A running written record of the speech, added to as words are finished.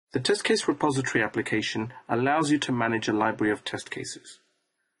The test case repository application allows you to manage a library of test cases.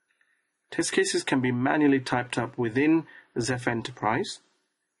 Test cases can be manually typed up within Zephyr Enterprise.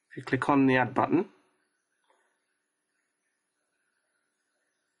 If you click on the Add button,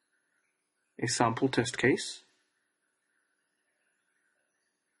 a sample test case.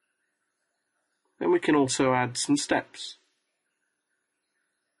 Then we can also add some steps.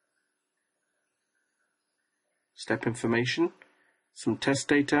 Step information, some test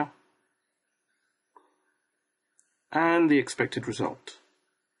data, and the expected result.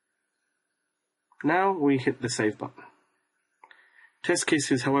 Now we hit the Save button. Test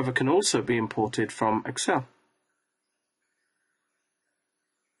cases, however, can also be imported from Excel.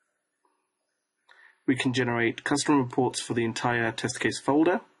 We can generate custom reports for the entire test case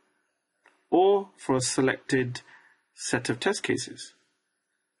folder or for a selected set of test cases.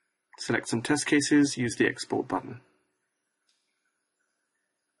 Select some test cases, use the Export button.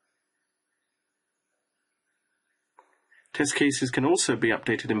 Test cases can also be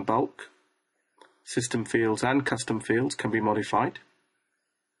updated in bulk. System fields and custom fields can be modified.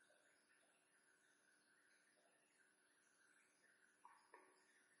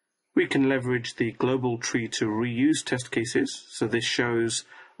 We can leverage the global tree to reuse test cases. So this shows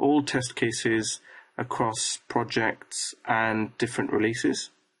all test cases across projects and different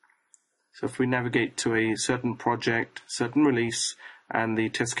releases. So if we navigate to a certain project, certain release, and the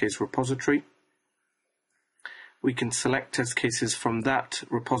test case repository, we can select test cases from that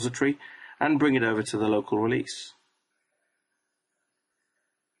repository and bring it over to the local release.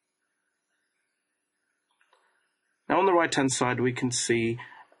 Now on the right-hand side, we can see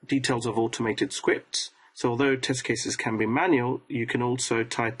details of automated scripts. So although test cases can be manual, you can also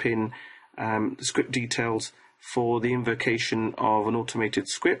type in the script details for the invocation of an automated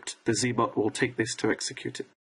script. The ZBot will take this to execute it.